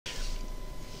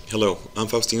Hello, I'm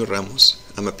Faustino Ramos.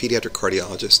 I'm a pediatric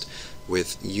cardiologist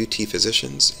with UT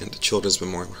Physicians and Children's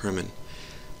Memorial Hermann.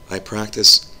 I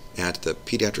practice at the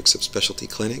Pediatric Subspecialty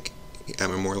Clinic at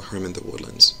Memorial Hermann, The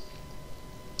Woodlands.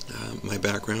 My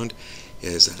background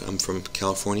is that I'm from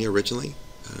California originally.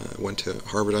 Went to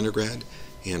Harvard undergrad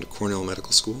and Cornell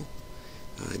Medical School.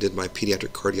 I did my pediatric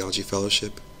cardiology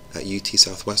fellowship at UT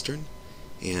Southwestern,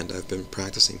 and I've been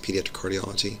practicing pediatric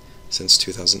cardiology since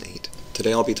 2008.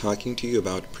 Today I'll be talking to you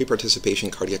about pre-participation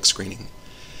cardiac screening.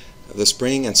 The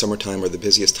spring and summertime are the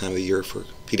busiest time of the year for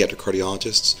pediatric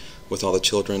cardiologists, with all the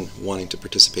children wanting to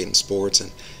participate in sports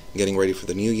and getting ready for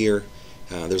the new year.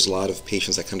 There's a lot of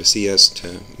patients that come to see us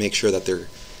to make sure that they're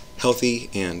healthy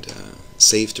and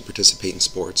safe to participate in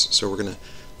sports. So we're going to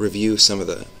review some of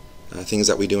the things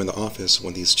that we do in the office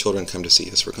when these children come to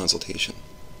see us for consultation.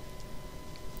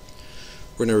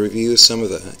 We're going to review some of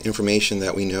the information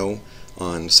that we know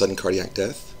on sudden cardiac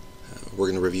death. We're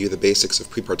going to review the basics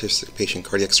of pre-participation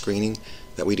cardiac screening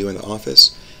that we do in the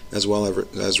office, as well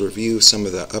as review some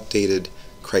of the updated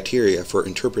criteria for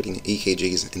interpreting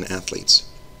EKGs in athletes.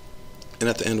 And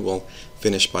at the end we'll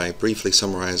finish by briefly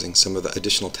summarizing some of the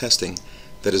additional testing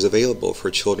that is available for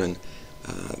children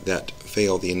that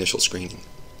fail the initial screening.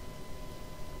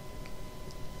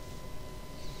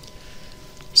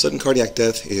 Sudden cardiac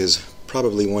death is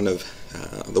probably one of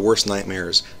the worst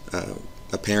nightmares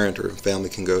a parent or family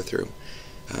can go through.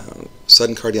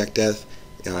 Sudden cardiac death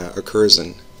occurs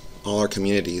in all our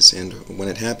communities, and when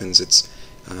it happens, it's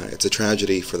a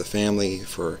tragedy for the family,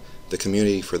 for the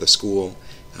community, for the school.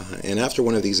 And after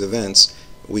one of these events,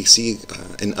 we see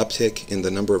an uptick in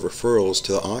the number of referrals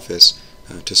to the office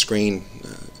to screen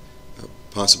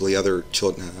possibly other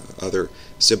children, other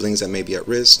siblings that may be at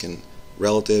risk, and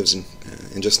relatives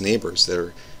and just neighbors that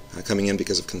are coming in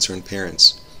because of concerned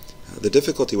parents. The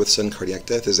difficulty with sudden cardiac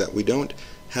death is that we don't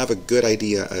have a good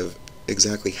idea of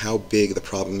exactly how big the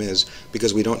problem is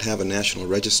because we don't have a national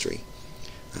registry.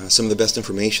 Some of the best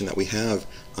information that we have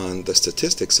on the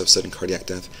statistics of sudden cardiac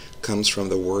death comes from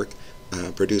the work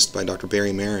produced by Dr.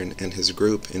 Barry Marin and his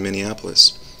group in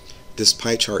Minneapolis. This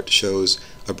pie chart shows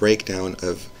a breakdown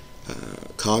of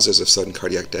causes of sudden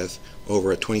cardiac death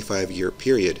over a 25-year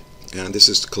period, and this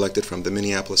is collected from the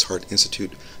Minneapolis Heart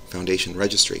Institute Foundation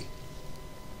Registry.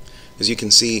 As you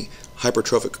can see,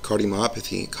 hypertrophic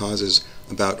cardiomyopathy causes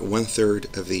about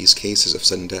 1/3 of these cases of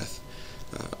sudden death.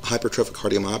 Hypertrophic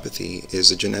cardiomyopathy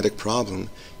is a genetic problem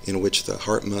in which the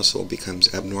heart muscle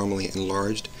becomes abnormally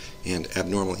enlarged and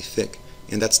abnormally thick,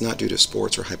 and that's not due to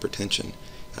sports or hypertension.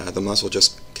 The muscle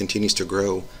just continues to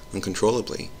grow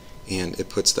uncontrollably, and it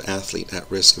puts the athlete at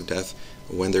risk of death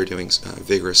when they're doing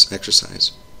vigorous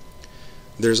exercise.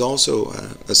 There's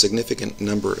also a significant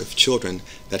number of children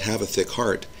that have a thick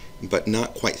heart, but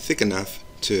not quite thick enough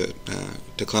to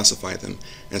classify them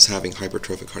as having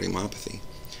hypertrophic cardiomyopathy.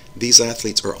 These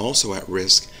athletes are also at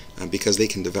risk because they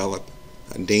can develop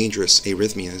dangerous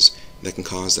arrhythmias that can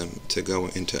cause them to go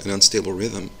into an unstable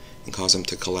rhythm and cause them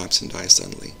to collapse and die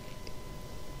suddenly.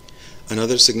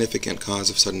 Another significant cause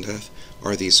of sudden death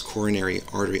are these coronary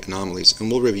artery anomalies,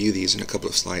 and we'll review these in a couple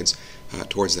of slides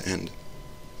towards the end.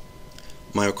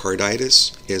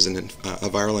 Myocarditis is a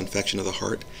viral infection of the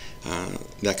heart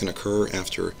that can occur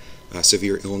after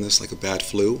severe illness like a bad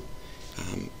flu.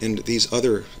 And these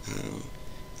other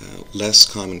less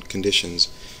common conditions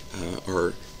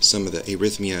are some of the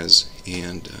arrhythmias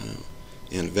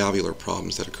and valvular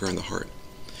problems that occur in the heart.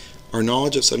 Our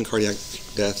knowledge of sudden cardiac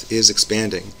death is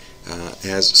expanding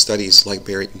as studies like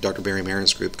Dr. Barry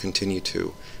Marin's group continue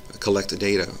to collect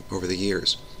data over the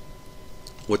years.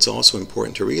 What's also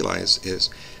important to realize is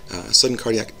sudden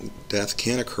cardiac death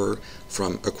can occur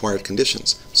from acquired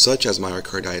conditions, such as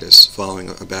myocarditis following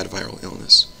a bad viral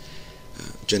illness.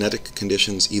 Genetic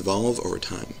conditions evolve over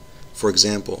time. For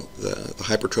example, the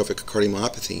hypertrophic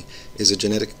cardiomyopathy is a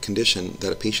genetic condition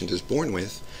that a patient is born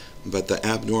with, but the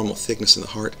abnormal thickness in the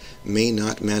heart may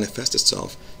not manifest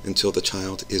itself until the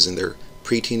child is in their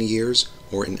preteen years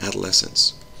or in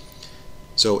adolescence.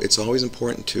 So it's always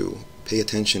important to pay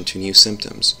attention to new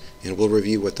symptoms, and we'll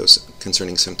review what those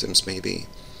concerning symptoms may be.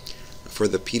 For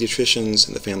the pediatricians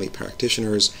and the family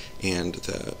practitioners and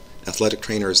the athletic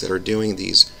trainers that are doing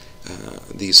these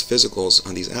physicals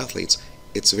on these athletes,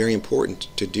 it's very important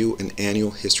to do an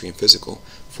annual history and physical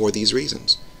for these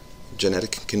reasons.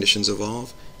 Genetic conditions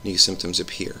evolve, new symptoms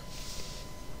appear.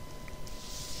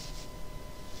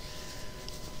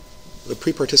 The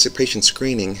pre-participation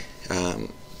screening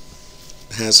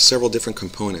has several different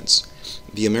components.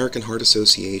 The American Heart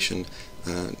Association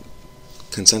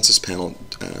consensus panel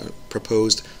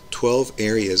proposed 12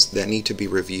 areas that need to be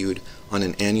reviewed on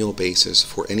an annual basis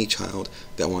for any child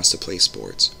that wants to play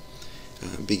sports,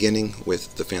 beginning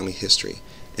with the family history.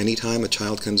 Anytime a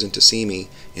child comes in to see me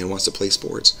and wants to play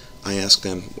sports, I ask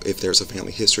them if there's a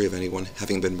family history of anyone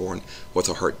having been born with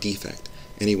a heart defect,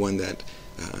 anyone that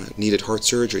needed heart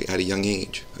surgery at a young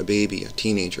age, a baby, a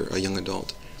teenager, a young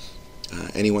adult,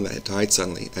 anyone that had died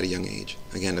suddenly at a young age,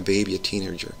 again, a baby, a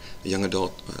teenager, a young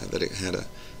adult that had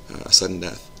a sudden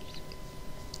death.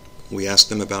 We ask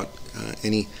them about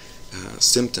any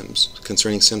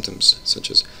concerning symptoms such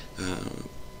as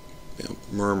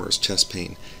murmurs, chest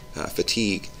pain,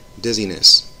 fatigue,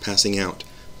 dizziness, passing out.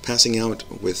 Passing out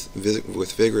with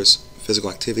vigorous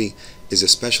physical activity is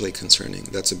especially concerning.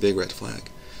 That's a big red flag.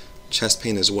 Chest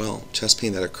pain as well. Chest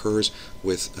pain that occurs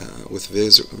with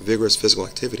vigorous physical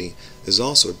activity is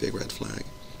also a big red flag.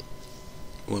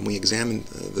 When we examine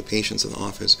the patients in the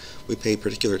office, we pay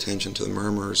particular attention to the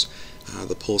murmurs,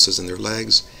 the pulses in their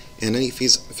legs, and any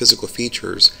physical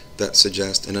features that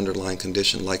suggest an underlying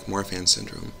condition like Marfan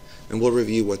syndrome. And we'll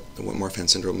review what Marfan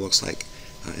syndrome looks like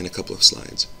in a couple of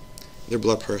slides. Their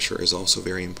blood pressure is also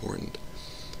very important.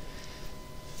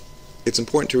 It's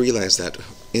important to realize that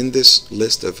in this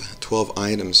list of 12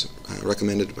 items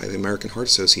recommended by the American Heart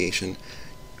Association,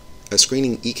 a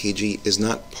screening EKG is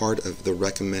not part of the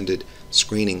recommended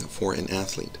screening for an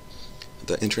athlete.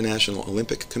 The International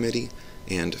Olympic Committee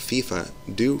and FIFA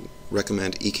do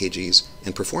recommend EKGs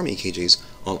and perform EKGs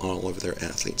on all of their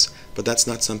athletes, but that's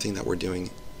not something that we're doing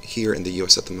here in the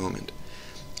U.S. at the moment.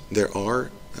 There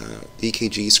are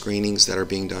EKG screenings that are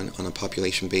being done on a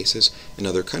population basis in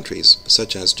other countries,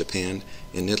 such as Japan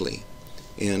and Italy.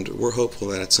 And we're hopeful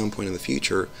that at some point in the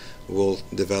future we'll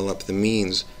develop the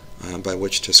means by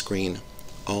which to screen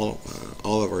all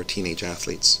of our teenage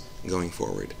athletes going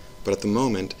forward. But at the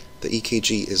moment, the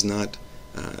EKG is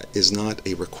not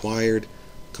a required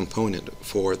component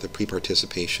for the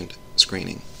pre-participation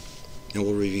screening. And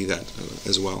we'll review that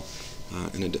as well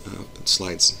in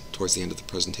slides towards the end of the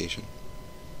presentation.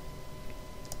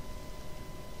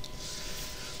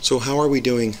 So how are we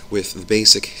doing with the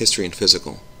basic history and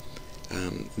physical?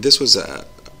 This was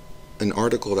an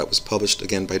article that was published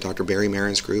again by Dr. Barry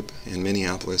Marin's group in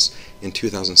Minneapolis in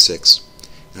 2006.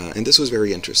 And this was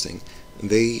very interesting.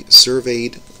 They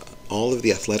surveyed all of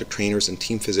the athletic trainers and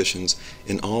team physicians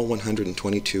in all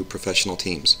 122 professional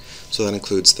teams. So that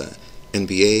includes the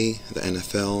NBA, the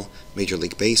NFL, Major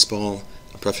League Baseball,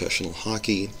 professional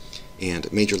hockey,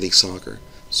 and Major League Soccer.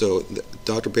 So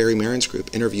Dr. Barry Marin's group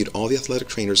interviewed all the athletic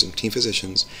trainers and team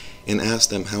physicians and asked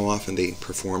them how often they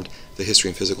performed the history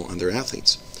and physical on their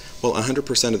athletes. Well,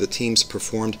 100% of the teams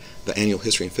performed the annual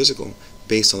history and physical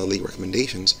based on the league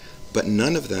recommendations, but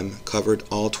none of them covered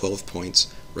all 12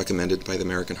 points recommended by the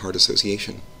American Heart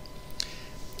Association.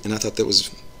 And I thought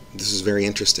this is very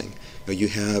interesting. You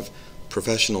have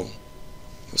professional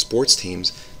sports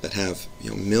teams that have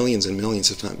millions and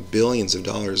millions, if not billions of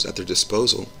dollars at their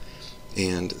disposal,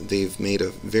 and they've made a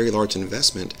very large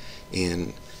investment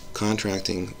in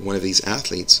contracting one of these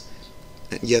athletes,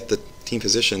 and yet the team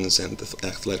physicians and the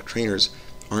athletic trainers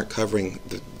aren't covering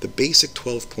the basic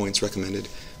 12 points recommended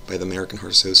by the American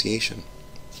Heart Association.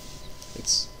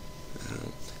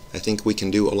 I think we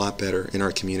can do a lot better in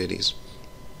our communities.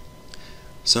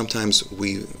 Sometimes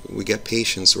we get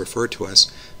patients referred to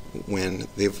us when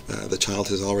the child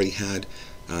has already had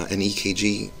an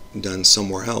EKG done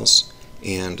somewhere else,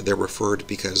 and they're referred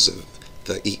because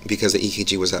the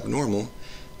EKG was abnormal,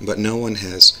 but no one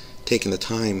has taken the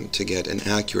time to get an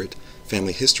accurate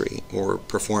family history or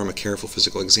perform a careful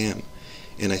physical exam.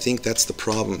 And I think that's the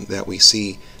problem that we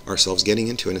see ourselves getting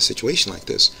into in a situation like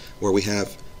this, where we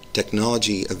have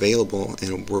technology available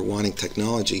and we're wanting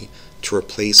technology to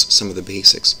replace some of the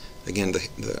basics. Again,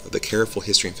 the careful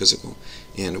history and physical.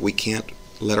 And we can't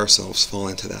let ourselves fall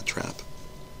into that trap.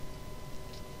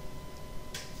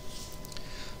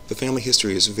 The family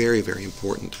history is very, very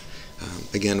important.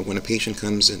 Again, when a patient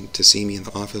comes in to see me in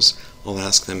the office, I'll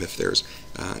ask them if there's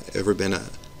ever been a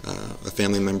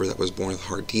family member that was born with a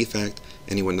heart defect,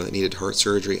 anyone that needed heart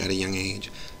surgery at a young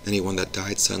age, anyone that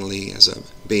died suddenly as a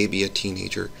baby, a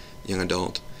teenager, young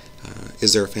adult.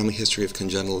 Is there a family history of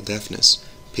congenital deafness,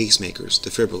 pacemakers,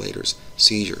 defibrillators,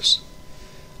 seizures?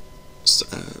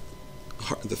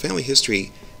 The family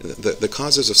history, the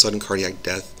causes of sudden cardiac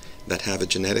death that have a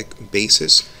genetic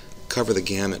basis cover the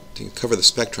gamut, cover the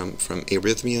spectrum from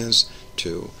arrhythmias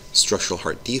to structural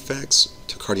heart defects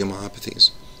to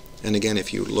cardiomyopathies. And again,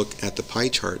 if you look at the pie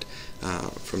chart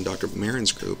from Dr.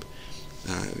 Marin's group,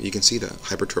 you can see that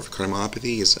hypertrophic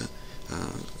cardiomyopathy is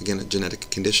again a genetic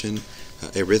condition.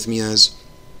 Arrhythmias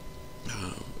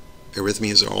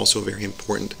are also a very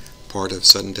important part of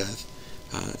sudden death,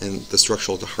 and the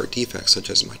structural heart defects such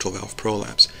as mitral valve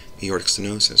prolapse, aortic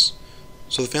stenosis.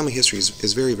 So the family history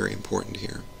is very, very important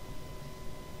here.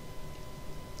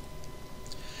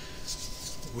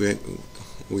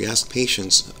 We ask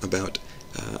patients about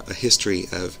a history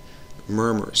of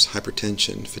murmurs,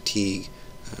 hypertension, fatigue,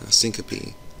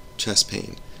 syncope, chest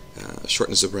pain,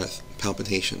 shortness of breath,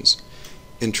 palpitations.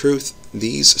 In truth,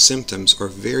 these symptoms are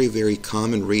very, very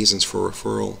common reasons for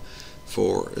referral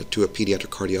to a pediatric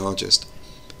cardiologist.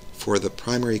 For the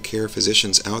primary care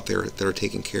physicians out there that are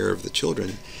taking care of the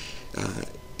children,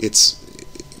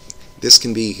 this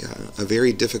can be a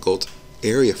very difficult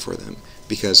area for them,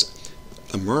 because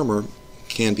a murmur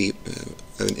can be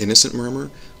an innocent murmur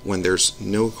when there's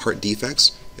no heart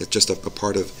defects. It's just a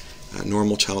part of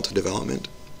normal childhood development.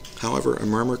 However, a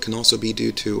murmur can also be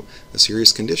due to a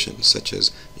serious condition such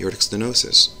as aortic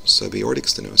stenosis, subaortic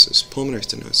stenosis, pulmonary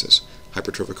stenosis,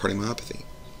 hypertrophic cardiomyopathy.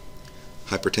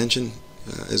 Hypertension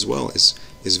as well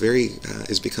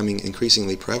is becoming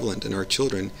increasingly prevalent in our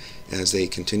children as they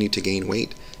continue to gain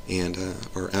weight and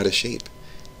are out of shape.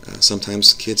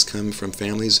 Sometimes kids come from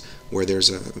families where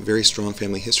there's a very strong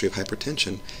family history of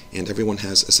hypertension, and everyone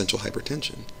has essential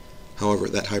hypertension. However,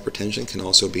 that hypertension can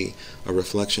also be a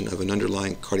reflection of an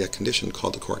underlying cardiac condition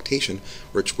called a coarctation,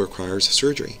 which requires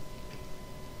surgery.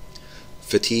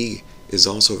 Fatigue is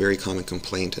also a very common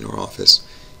complaint in our office,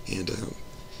 and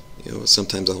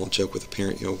sometimes I'll joke with a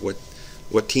parent,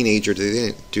 what teenager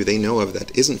do they know of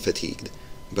that isn't fatigued?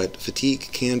 But fatigue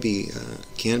can be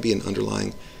an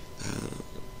underlying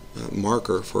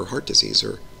marker for heart disease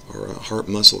or a heart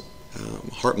muscle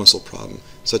problem,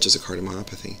 such as a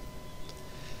cardiomyopathy.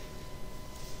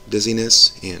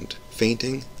 Dizziness and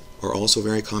fainting are also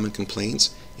very common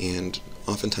complaints, and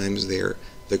oftentimes they're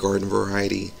the garden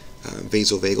variety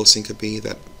vasovagal syncope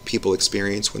that people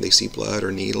experience when they see blood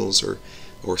or needles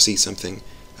or see something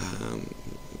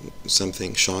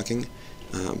shocking.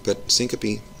 But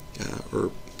syncope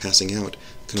or passing out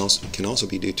can also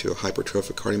be due to a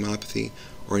hypertrophic cardiomyopathy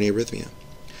or an arrhythmia.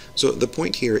 So the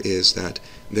point here is that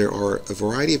there are a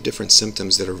variety of different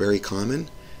symptoms that are very common,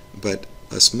 but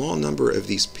a small number of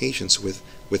these patients with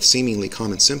seemingly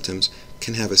common symptoms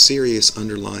can have a serious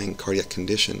underlying cardiac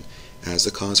condition as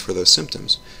the cause for those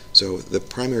symptoms. So the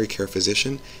primary care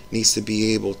physician needs to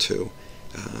be able to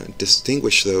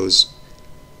distinguish those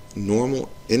normal,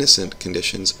 innocent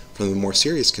conditions from the more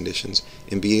serious conditions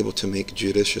and be able to make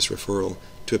judicious referral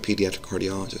to a pediatric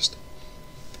cardiologist.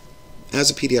 As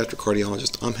a pediatric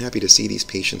cardiologist, I'm happy to see these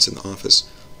patients in the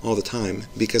office all the time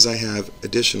because I have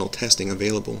additional testing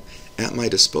available at my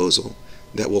disposal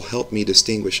that will help me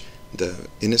distinguish the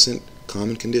innocent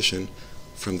common condition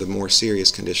from the more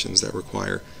serious conditions that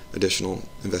require additional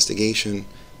investigation,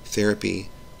 therapy,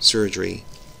 surgery,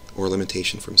 or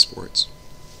limitation from sports.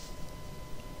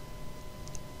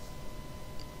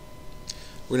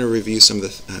 We're going to review some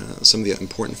of the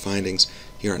important findings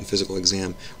here on physical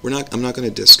exam. I'm not going to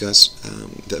discuss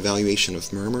the evaluation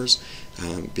of murmurs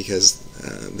because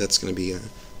that's going to be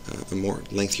a more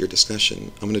lengthier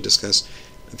discussion. I'm going to discuss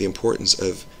the importance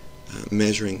of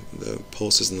measuring the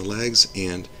pulses in the legs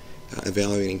and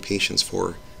evaluating patients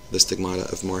for the stigmata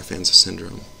of Marfan's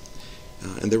syndrome.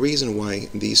 And the reason why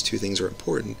these two things are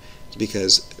important is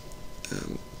because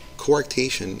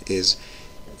coarctation is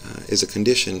a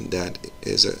condition that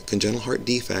is a congenital heart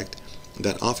defect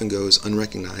that often goes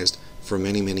unrecognized for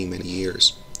many, many, many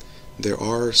years. There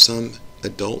are some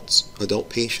adult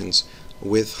patients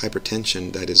with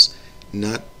hypertension that is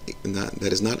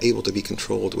not able to be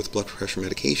controlled with blood pressure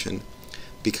medication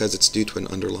because it's due to an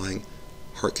underlying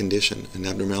heart condition, an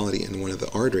abnormality in one of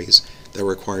the arteries that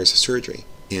requires surgery,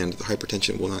 and the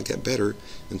hypertension will not get better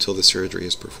until the surgery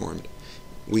is performed.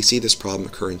 We see this problem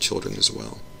occur in children as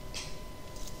well.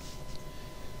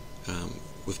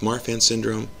 With Marfan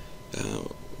syndrome,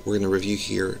 we're going to review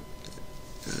here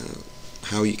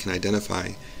how you can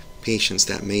identify patients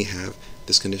that may have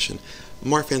this condition.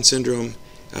 Marfan syndrome,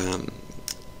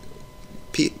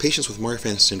 patients with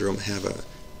Marfan syndrome have a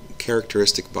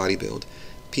characteristic body build.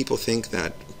 People think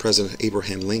that President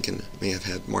Abraham Lincoln may have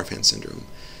had Marfan syndrome.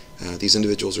 These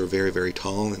individuals are very, very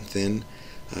tall and thin.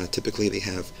 Typically they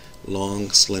have long,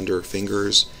 slender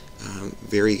fingers,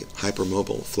 very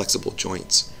hypermobile, flexible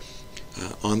joints.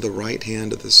 On the right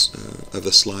hand of the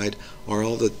slide are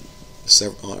all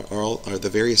the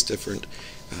various different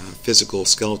physical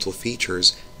skeletal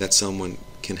features that someone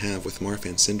can have with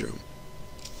Marfan syndrome.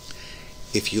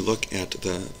 If you look at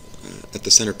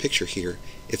the center picture here,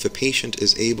 if a patient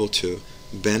is able to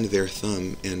bend their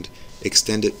thumb and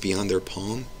extend it beyond their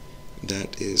palm,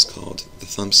 that is called the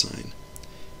thumb sign.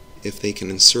 If they can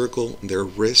encircle their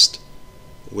wrist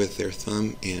with their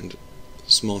thumb and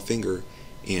small finger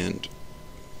and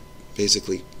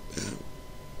basically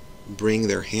bring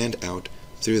their hand out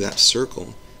through that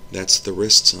circle. That's the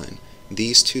wrist sign.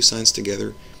 These two signs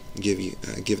together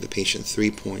give the patient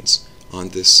 3 points on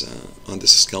this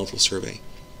skeletal survey.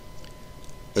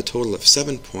 A total of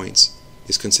 7 points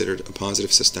is considered a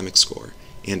positive systemic score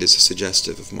and is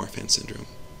suggestive of Marfan syndrome.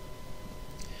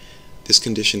 This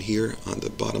condition here on the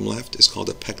bottom left is called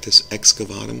a pectus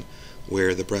excavatum,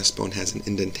 where the breastbone has an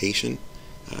indentation,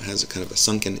 has a kind of a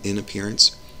sunken-in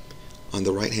appearance. On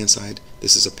the right-hand side,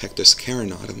 this is a pectus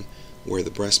carinatum, where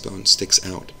the breastbone sticks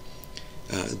out.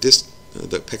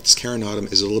 The pectus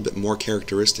carinatum is a little bit more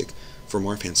characteristic for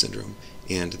Marfan syndrome,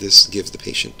 and this gives the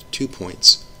patient 2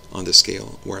 points on the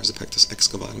scale, whereas the pectus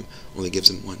excavatum only gives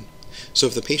him 1. So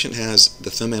if the patient has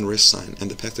the thumb and wrist sign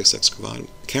and the pectus excavatum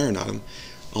carinatum,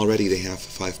 already they have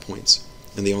 5 points,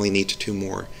 and they only need 2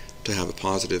 more to have a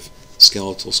positive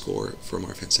skeletal score for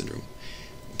Marfan syndrome.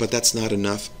 But that's not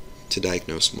enough to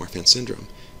diagnose Marfan syndrome.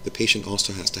 The patient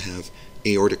also has to have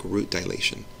aortic root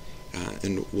dilation,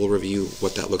 and we'll review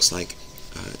what that looks like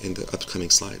in the upcoming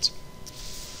slides.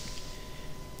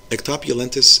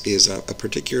 Ectopulentus is a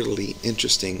particularly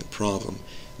interesting problem.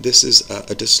 This is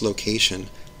a dislocation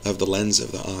of the lens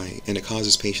of the eye, and it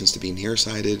causes patients to be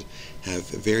nearsighted, have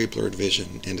very blurred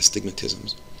vision, and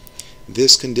astigmatisms.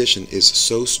 This condition is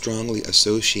so strongly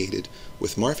associated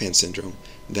with Marfan syndrome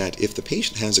that if the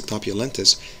patient has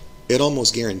ectopulentus, it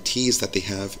almost guarantees that they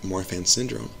have Marfan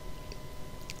syndrome.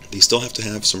 They still have to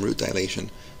have some root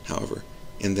dilation, however,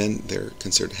 and then they're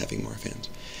considered having Marfan.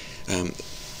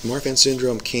 Marfan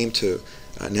syndrome came to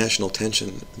national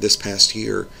attention this past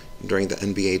year during the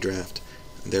NBA draft.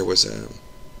 There was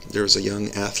a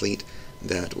young athlete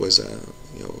that was a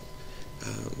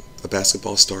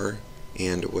basketball star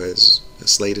and was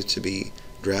slated to be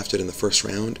drafted in the first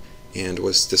round and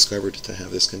was discovered to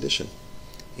have this condition.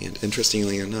 And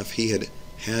interestingly enough, he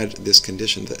had this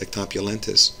condition, the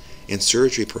ectopulentus, and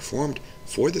surgery performed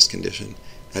for this condition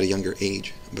at a younger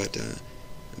age, but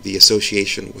the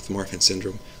association with Marfan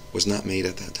syndrome was not made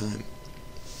at that time.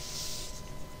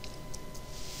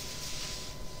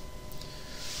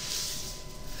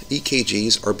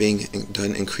 EKGs are being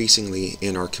done increasingly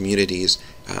in our communities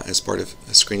as part of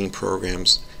screening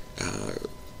programs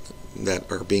that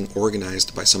are being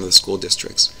organized by some of the school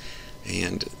districts.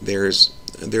 And there's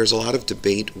a lot of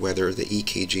debate whether the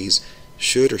EKGs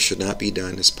should or should not be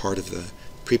done as part of the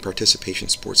pre-participation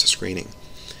sports screening.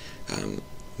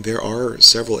 There are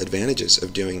several advantages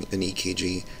of doing an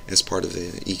EKG as part of the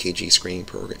EKG screening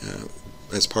program,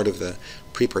 as part of the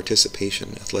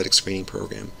pre-participation athletic screening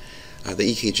program.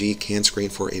 The EKG can screen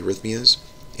for arrhythmias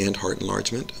and heart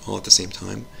enlargement all at the same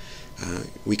time.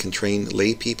 We can train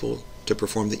lay people to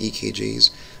perform the EKGs.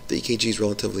 The EKG is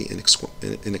relatively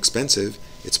inexpensive,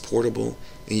 it's portable,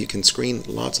 and you can screen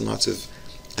lots and lots of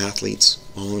athletes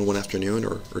all in one afternoon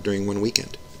or during one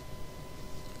weekend.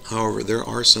 However, there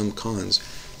are some cons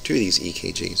to these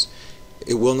EKGs.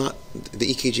 The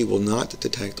EKG will not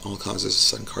detect all causes of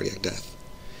sudden cardiac death.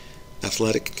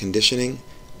 Athletic conditioning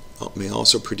may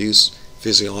also produce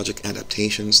physiologic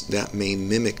adaptations that may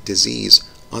mimic disease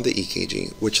on the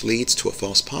EKG, which leads to a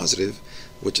false positive,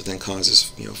 which then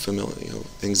causes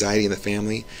anxiety in the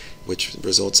family, which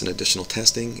results in additional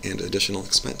testing and additional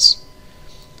expense.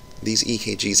 These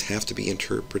EKGs have to be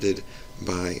interpreted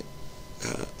by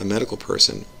a medical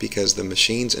person because the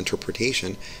machine's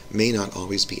interpretation may not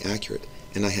always be accurate,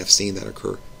 and I have seen that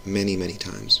occur many, many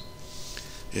times.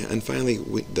 And finally,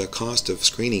 the cost of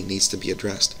screening needs to be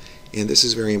addressed, and this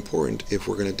is very important if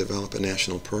we're going to develop a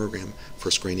national program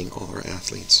for screening all our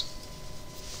athletes.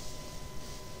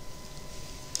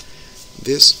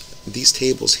 These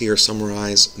tables here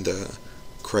summarize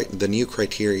the new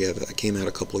criteria that came out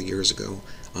a couple of years ago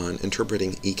on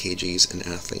interpreting EKGs in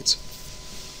athletes.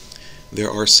 There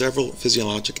are several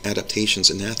physiologic adaptations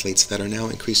in athletes that are now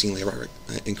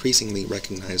increasingly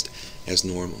recognized as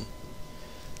normal.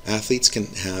 Athletes can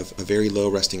have a very low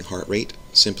resting heart rate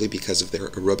simply because of their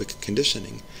aerobic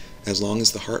conditioning. As long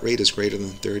as the heart rate is greater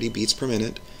than 30 beats per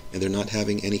minute and they're not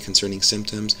having any concerning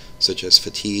symptoms such as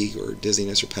fatigue or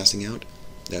dizziness or passing out,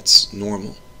 that's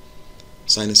normal.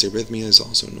 Sinus arrhythmia is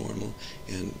also normal,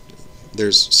 and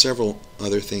there's several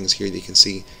other things here that you can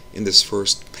see in this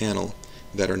first panel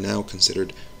that are now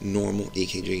considered normal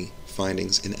EKG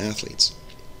findings in athletes.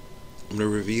 I'm going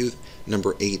to review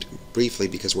number 8 briefly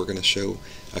because we're going to show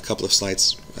a couple of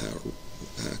slides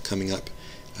coming up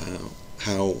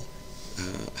how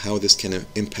this can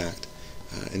impact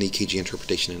an EKG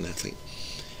interpretation in an athlete.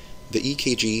 The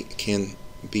EKG can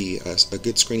be a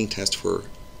good screening test for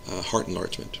heart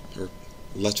enlargement or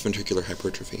left ventricular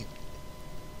hypertrophy.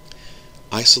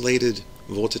 Isolated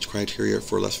voltage criteria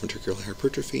for left ventricular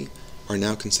hypertrophy are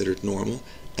now considered normal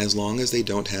as long as they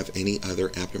don't have any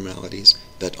other abnormalities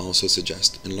that also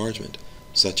suggest enlargement,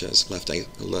 such as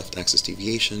left axis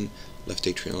deviation, left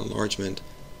atrial enlargement,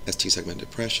 ST segment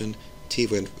depression,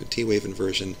 T-wave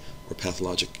inversion, or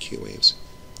pathologic Q waves.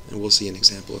 And we'll see an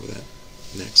example of that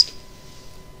next.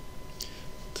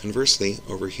 Conversely,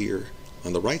 over here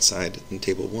on the right side in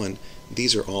Table 1,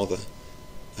 these are all the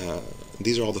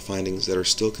findings that are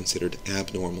still considered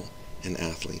abnormal in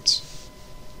athletes.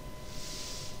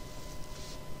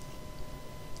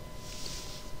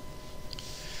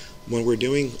 When we're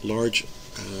doing large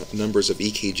numbers of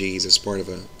EKGs as part of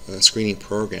a screening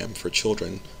program for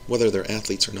children, whether they're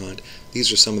athletes or not,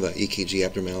 these are some of the EKG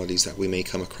abnormalities that we may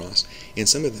come across, and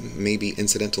some of them may be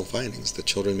incidental findings. The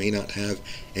children may not have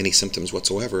any symptoms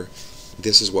whatsoever.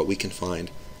 This is what we can find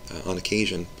on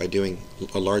occasion by doing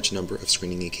a large number of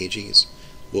screening EKGs.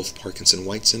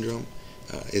 Wolff-Parkinson-White syndrome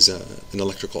is an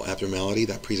electrical abnormality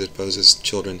that predisposes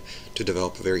children to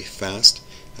develop a very fast,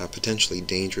 potentially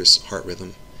dangerous heart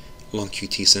rhythm. Long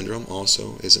QT syndrome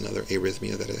also is another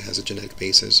arrhythmia that has a genetic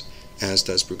basis, as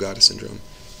does Brugada syndrome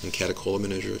and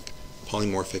catecholaminergic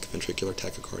polymorphic ventricular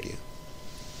tachycardia.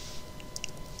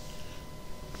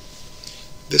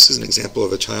 This is an example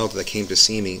of a child that came to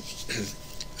see me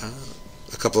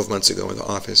a couple of months ago in the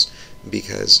office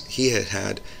because he had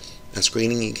had a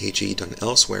screening EKG done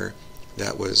elsewhere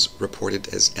that was reported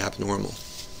as abnormal.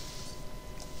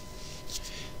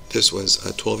 This was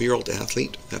a 12-year-old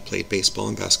athlete that played baseball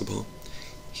and basketball.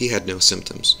 He had no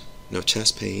symptoms, no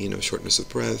chest pain, no shortness of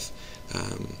breath,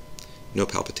 no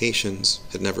palpitations,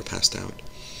 had never passed out.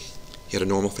 He had a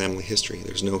normal family history.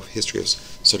 There's no history of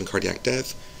sudden cardiac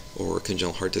death or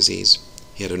congenital heart disease.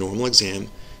 He had a normal exam,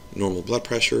 normal blood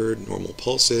pressure, normal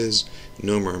pulses,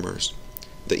 no murmurs.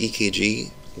 The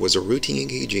EKG was a routine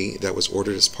EKG that was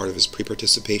ordered as part of his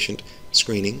pre-participation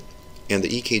screening, and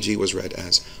the EKG was read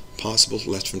as possible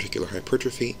left ventricular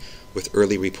hypertrophy with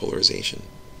early repolarization.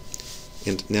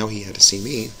 And now he had to see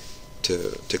me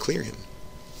to clear him.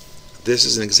 This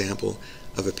is an example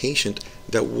of a patient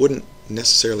that wouldn't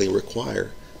necessarily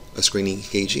require a screening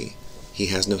EKG. He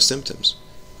has no symptoms.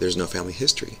 There's no family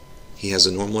history. He has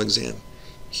a normal exam.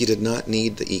 He did not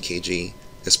need the EKG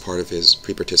as part of his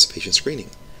pre-participation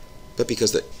screening. But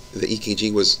because the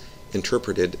EKG was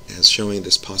interpreted as showing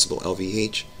this possible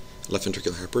LVH, left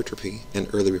ventricular hypertrophy, and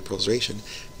early repolarization,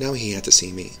 now he had to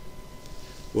see me.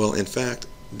 Well, in fact,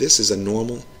 this is a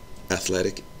normal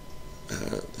athletic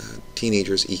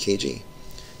teenager's EKG.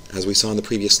 As we saw in the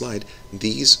previous slide,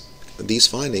 these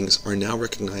findings are now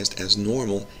recognized as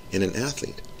normal in an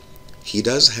athlete. He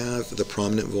does have the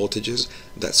prominent voltages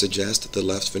that suggest the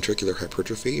left ventricular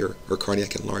hypertrophy or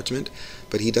cardiac enlargement,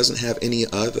 but he doesn't have any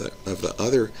of the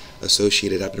other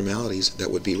associated abnormalities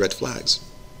that would be red flags.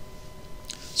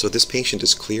 So this patient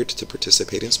is cleared to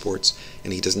participate in sports,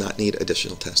 and he does not need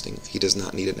additional testing. He does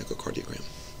not need an echocardiogram.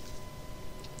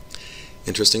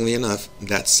 Interestingly enough,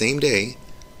 that same day,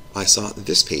 I saw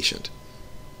this patient,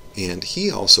 and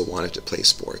he also wanted to play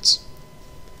sports.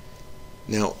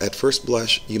 Now, at first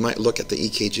blush, you might look at the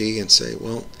EKG and say,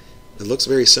 well, it looks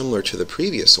very similar to the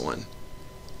previous one.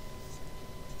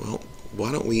 Well,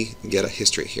 why don't we get a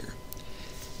history here?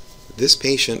 This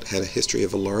patient had a history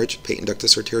of a large patent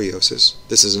ductus arteriosus.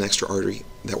 This is an extra artery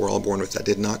that we're all born with that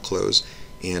did not close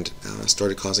and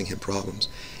started causing him problems.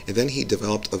 And then he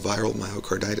developed a viral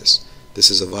myocarditis. This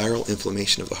is a viral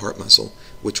inflammation of the heart muscle,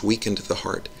 which weakened the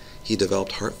heart. He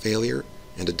developed heart failure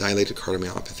and a dilated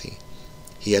cardiomyopathy.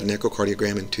 He had an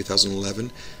echocardiogram in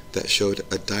 2011 that showed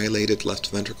a dilated left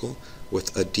ventricle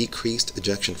with a decreased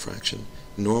ejection fraction.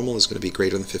 Normal is going to be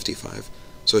greater than 55,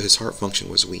 so his heart function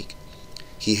was weak.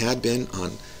 He had been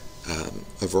on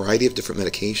a variety of different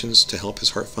medications to help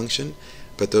his heart function,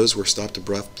 but those were stopped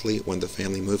abruptly when the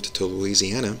family moved to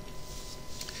Louisiana,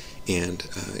 and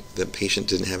the patient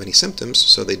didn't have any symptoms,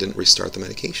 so they didn't restart the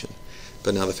medication.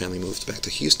 But now the family moved back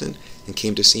to Houston and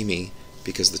came to see me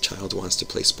because the child wants to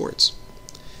play sports.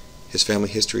 His family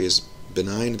history is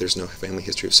benign. There's no family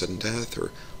history of sudden death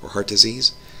or heart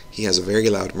disease. He has a very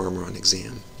loud murmur on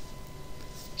exam.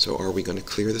 So are we going to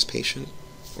clear this patient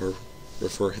or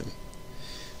refer him?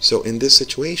 So in this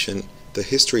situation, the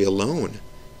history alone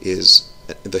is,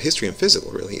 the history and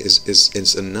physical really,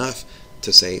 is enough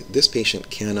to say this patient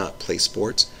cannot play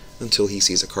sports until he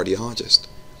sees a cardiologist.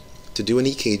 To do an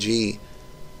EKG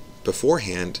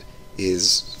beforehand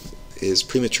is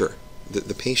premature.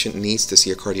 The patient needs to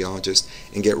see a cardiologist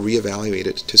and get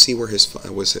reevaluated to see where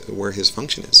his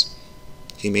function is.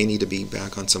 He may need to be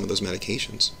back on some of those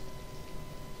medications.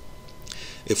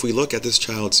 If we look at this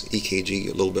child's EKG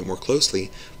a little bit more closely,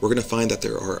 we're going to find that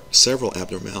there are several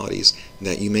abnormalities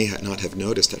that you may not have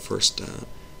noticed at first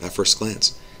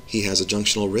glance. He has a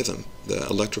junctional rhythm. The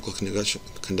electrical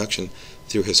conduction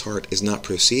through his heart is not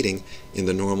proceeding in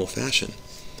the normal fashion.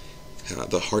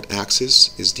 The heart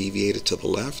axis is deviated to the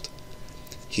left.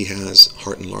 He has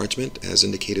heart enlargement, as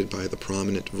indicated by the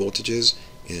prominent voltages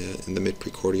in the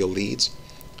mid-precordial leads.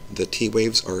 The T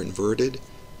waves are inverted,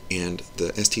 and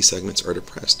the ST segments are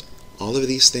depressed. All of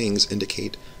these things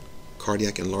indicate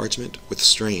cardiac enlargement with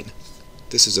strain.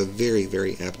 This is a very,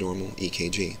 very abnormal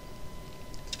EKG.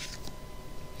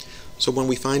 So when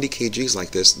we find EKGs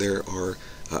like this, there are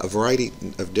a variety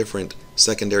of different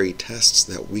secondary tests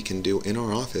that we can do in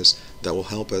our office that will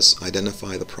help us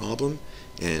identify the problem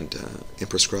and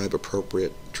prescribe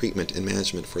appropriate treatment and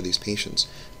management for these patients.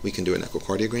 We can do an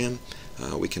echocardiogram.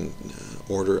 We can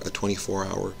order a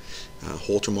 24-hour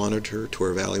Holter monitor to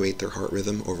evaluate their heart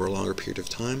rhythm over a longer period of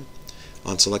time.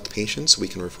 On select patients, we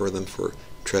can refer them for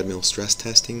treadmill stress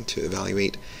testing to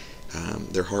evaluate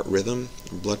their heart rhythm,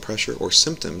 blood pressure, or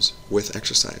symptoms with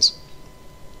exercise.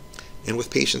 And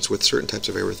with patients with certain types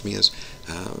of arrhythmias,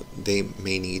 they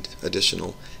may need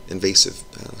additional invasive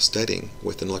studying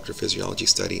with an electrophysiology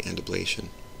study and ablation.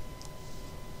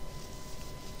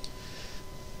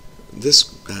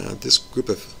 This group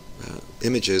of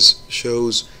images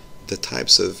shows the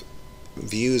types of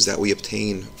views that we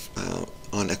obtain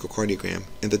on echocardiogram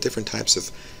and the different types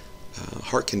of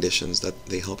heart conditions that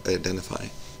they help identify.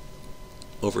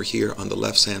 Over here on the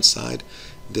left-hand side,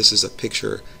 this is a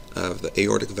picture of the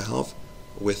aortic valve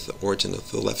with the origin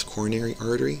of the left coronary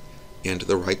artery and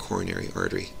the right coronary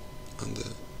artery on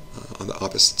the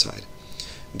opposite side.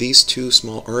 These two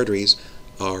small arteries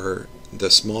are the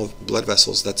small blood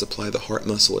vessels that supply the heart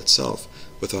muscle itself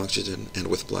with oxygen and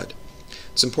with blood.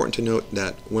 It's important to note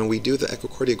that when we do the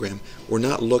echocardiogram, we're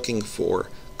not looking for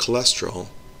cholesterol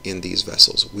in these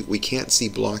vessels. We can't see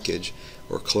blockage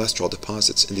or cholesterol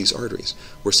deposits in these arteries.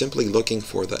 We're simply looking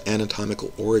for the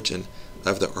anatomical origin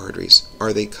of the arteries.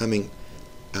 Are they coming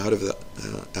out of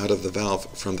the valve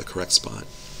from the correct spot?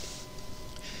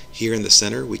 Here in the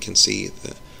center, we can see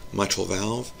the mitral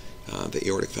valve, the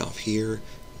aortic valve here,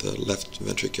 the left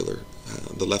ventricular,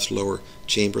 the left lower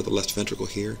chamber, the left ventricle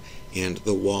here, and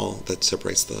the wall that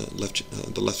separates the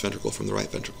left ventricle from the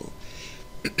right ventricle.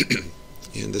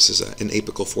 And this is an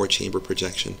apical four-chamber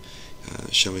projection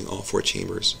showing all four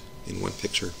chambers in one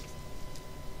picture.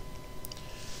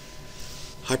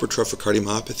 Hypertrophic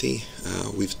cardiomyopathy,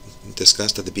 we've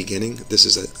discussed at the beginning. This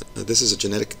is a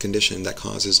genetic condition that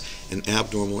causes an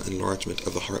abnormal enlargement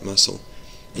of the heart muscle.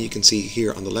 And you can see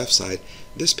here on the left side,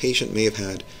 this patient may have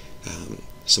had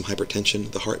some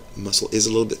hypertension. The heart muscle is a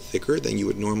little bit thicker than you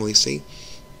would normally see.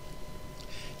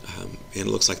 And it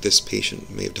looks like this patient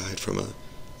may have died from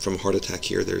a heart attack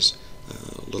here. There's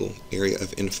a little area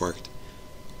of infarct.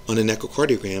 On an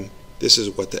echocardiogram, this is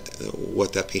what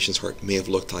that patient's heart may have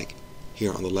looked like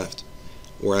here on the left.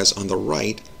 Whereas on the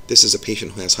right, this is a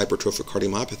patient who has hypertrophic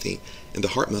cardiomyopathy, and the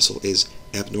heart muscle is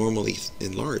abnormally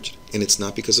enlarged, and it's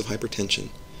not because of hypertension.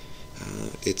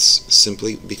 It's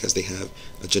simply because they have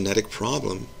a genetic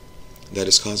problem that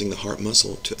is causing the heart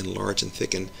muscle to enlarge and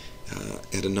thicken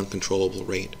at an uncontrollable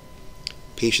rate.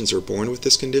 Patients are born with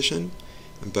this condition,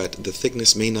 but the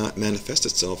thickness may not manifest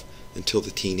itself until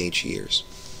the teenage years,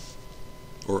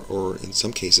 or in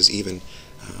some cases even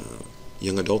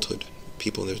young adulthood,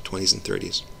 people in their 20s and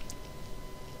 30s.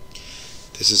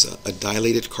 This is a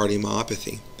dilated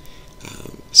cardiomyopathy,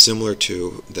 similar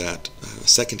to that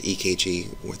second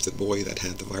EKG with the boy that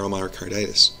had the viral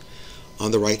myocarditis. On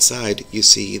the right side, you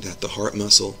see that the heart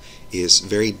muscle is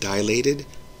very dilated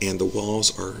and the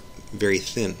walls are very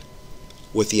thin.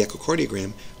 With the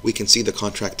echocardiogram, we can see the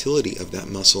contractility of that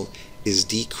muscle is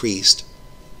decreased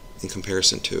in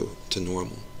comparison to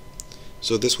normal.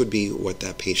 So this would be what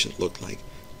that patient looked like,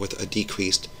 with a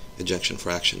decreased ejection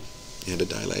fraction and a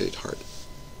dilated heart.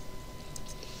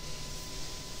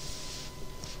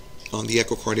 On the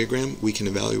echocardiogram, we can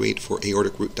evaluate for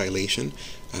aortic root dilation,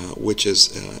 which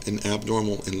is an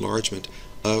abnormal enlargement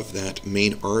of that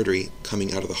main artery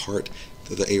coming out of the heart.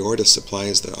 The aorta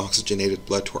supplies the oxygenated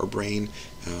blood to our brain,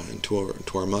 and to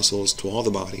our muscles, to all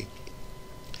the body.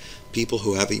 People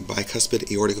who have a bicuspid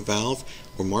aortic valve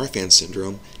or Marfan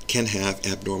syndrome can have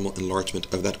abnormal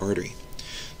enlargement of that artery.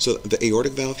 So the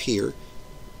aortic valve here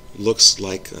looks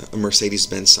like a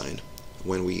Mercedes-Benz sign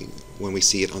when we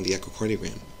see it on the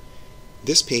echocardiogram.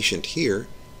 This patient here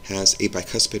has a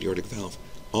bicuspid aortic valve.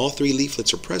 All three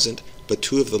leaflets are present, but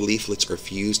two of the leaflets are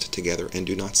fused together and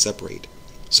do not separate.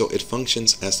 So it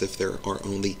functions as if there are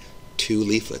only two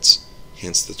leaflets,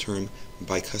 hence the term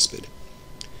bicuspid.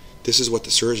 This is what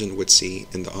the surgeon would see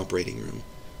in the operating room.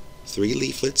 3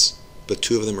 leaflets, but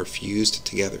 2 of them are fused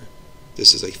together.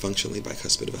 This is a functionally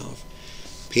bicuspid valve.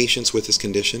 Patients with this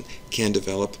condition can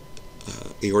develop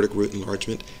aortic root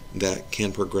enlargement that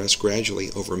can progress gradually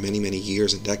over many, many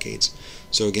years and decades.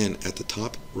 So again, at the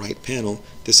top right panel,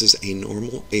 this is a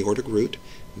normal aortic root.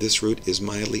 This root is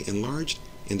mildly enlarged,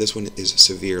 and this one is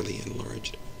severely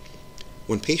enlarged.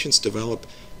 When patients develop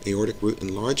aortic root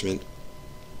enlargement,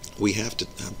 we have to,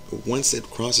 once it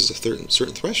crosses a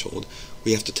certain threshold,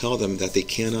 we have to tell them that they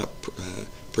cannot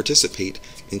participate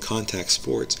in contact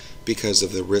sports because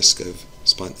of the risk of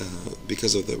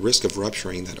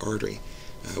rupturing that artery,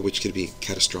 which could be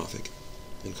catastrophic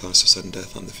and cause a sudden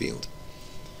death on the field.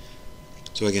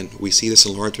 So again, we see this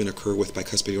enlargement occur with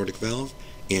bicuspid aortic valve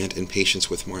and in patients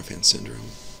with Marfan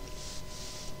syndrome.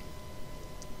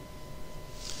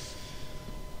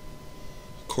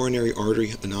 Coronary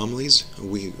artery anomalies,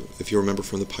 if you remember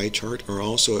from the pie chart, are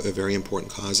also a very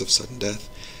important cause of sudden death.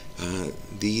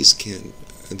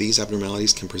 These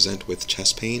abnormalities can present with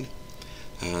chest pain,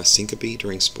 syncope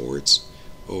during sports,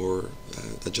 or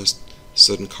just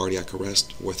sudden cardiac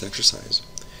arrest with exercise.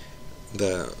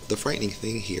 The frightening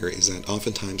thing here is that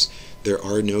oftentimes there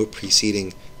are no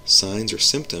preceding signs or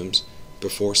symptoms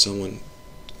before someone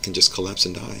can just collapse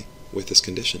and die with this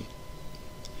condition.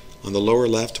 On the lower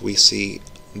left, we see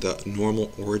the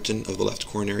normal origin of the left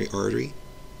coronary artery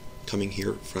coming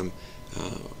here from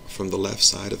the left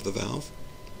side of the valve.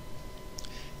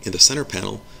 In the center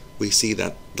panel, we see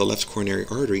that the left coronary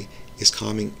artery is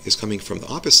coming from the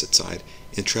opposite side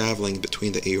and traveling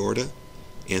between the aorta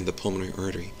and the pulmonary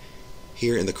artery.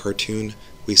 Here in the cartoon,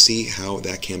 we see how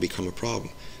that can become a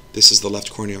problem. This is the left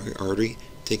coronary artery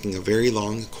taking a very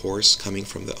long course coming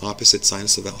from the opposite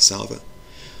sinus of Valsalva.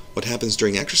 What happens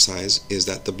during exercise is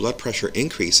that the blood pressure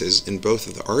increases in both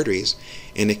of the arteries,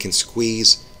 and it can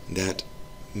squeeze that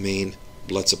main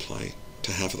blood supply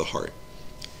to half of the heart,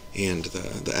 and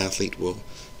the athlete will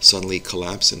suddenly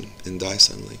collapse and die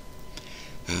suddenly.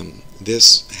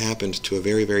 This happened to a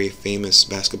very, very famous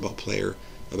basketball player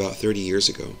about 30 years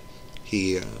ago.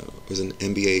 He was an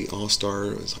NBA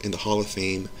All-Star, was in the Hall of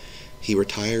Fame. He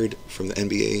retired from the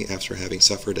NBA after having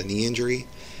suffered a knee injury,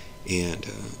 and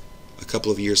a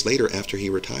couple of years later, after he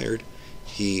retired,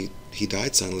 he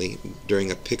died suddenly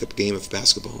during a pickup game of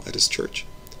basketball at his church.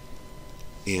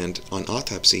 And on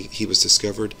autopsy, he was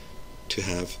discovered to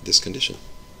have this condition.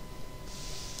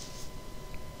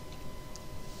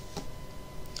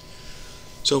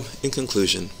 So, in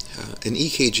conclusion, an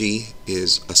EKG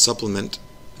is a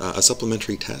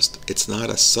supplementary test. It's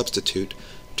not a substitute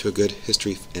to a good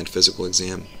history and physical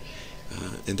exam.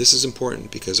 And this is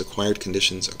important because acquired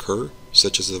conditions occur,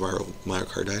 such as the viral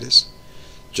myocarditis.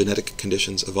 Genetic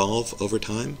conditions evolve over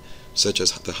time, such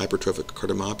as the hypertrophic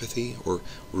cardiomyopathy or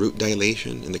root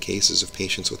dilation in the cases of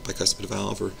patients with bicuspid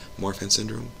valve or Marfan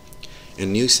syndrome.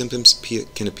 And new symptoms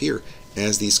can appear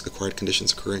as these acquired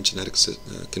conditions occur and genetic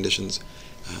conditions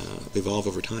evolve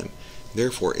over time.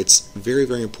 Therefore, it's very,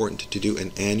 very important to do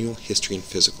an annual history and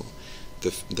physical.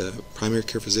 The primary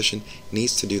care physician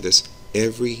needs to do this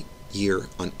every year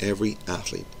on every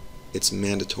athlete. It's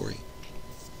mandatory.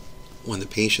 When the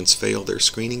patients fail their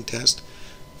screening test,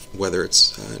 whether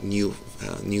it's new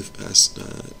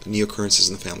occurrences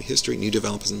in the family history, new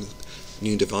developments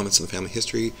in the family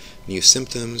history, new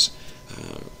symptoms,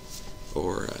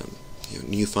 or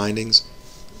new findings,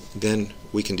 then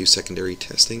we can do secondary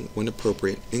testing when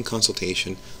appropriate in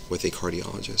consultation with a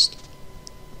cardiologist.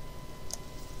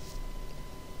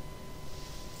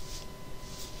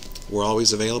 We're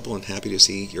always available and happy to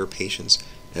see your patients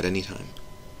at any time.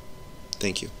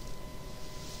 Thank you.